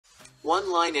One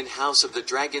line in House of the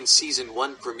Dragon Season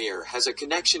 1 premiere has a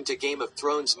connection to Game of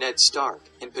Thrones' Ned Stark,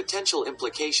 and potential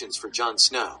implications for Jon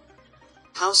Snow.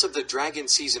 House of the Dragon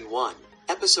Season 1,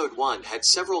 Episode 1 had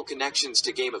several connections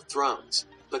to Game of Thrones,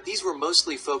 but these were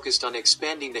mostly focused on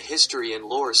expanding the history and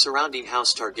lore surrounding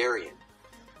House Targaryen.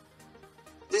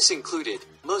 This included,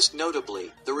 most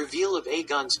notably, the reveal of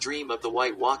Aegon's dream of the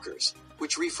White Walkers,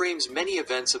 which reframes many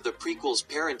events of the prequel's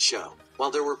parent show,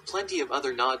 while there were plenty of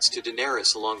other nods to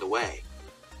Daenerys along the way.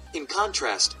 In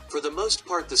contrast, for the most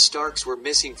part the Starks were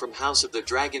missing from House of the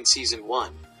Dragon Season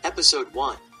 1, Episode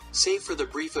 1, save for the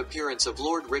brief appearance of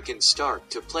Lord Rickon Stark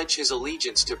to pledge his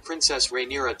allegiance to Princess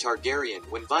Rhaenyra Targaryen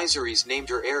when Viserys named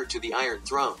her heir to the Iron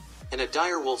Throne, and a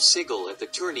direwolf sigil at the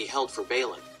tourney held for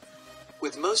Balon.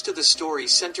 With most of the story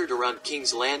centered around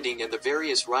King's Landing and the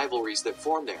various rivalries that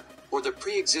form there, or the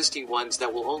pre-existing ones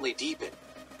that will only deepen,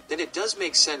 then it does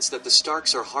make sense that the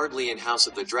Starks are hardly in House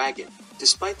of the Dragon,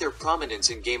 despite their prominence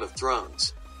in Game of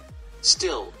Thrones.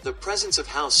 Still, the presence of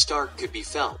House Stark could be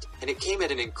felt, and it came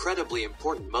at an incredibly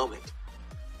important moment.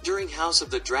 During House of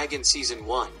the Dragon Season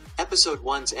 1, Episode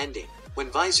 1's ending,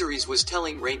 when Viserys was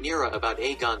telling Rhaenyra about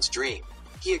Aegon's dream,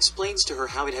 he explains to her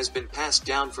how it has been passed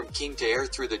down from king to heir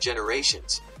through the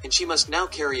generations, and she must now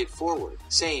carry it forward,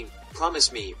 saying,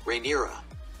 "Promise me, Rhaenyra.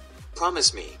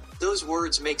 Promise me." Those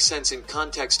words make sense in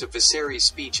context of Viserys'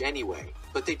 speech anyway,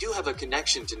 but they do have a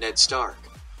connection to Ned Stark.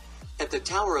 At the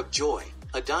Tower of Joy,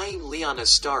 a dying Lyanna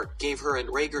Stark gave her and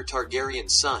Rhaegar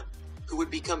Targaryen's son, who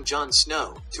would become Jon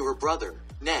Snow, to her brother,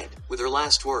 Ned, with her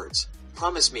last words,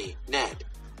 "Promise me, Ned."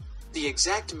 The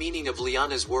exact meaning of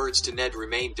Lyanna's words to Ned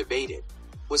remained debated.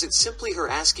 Was it simply her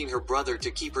asking her brother to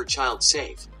keep her child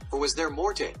safe, or was there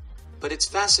more to it? But it's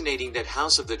fascinating that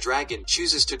House of the Dragon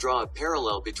chooses to draw a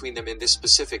parallel between them in this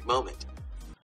specific moment.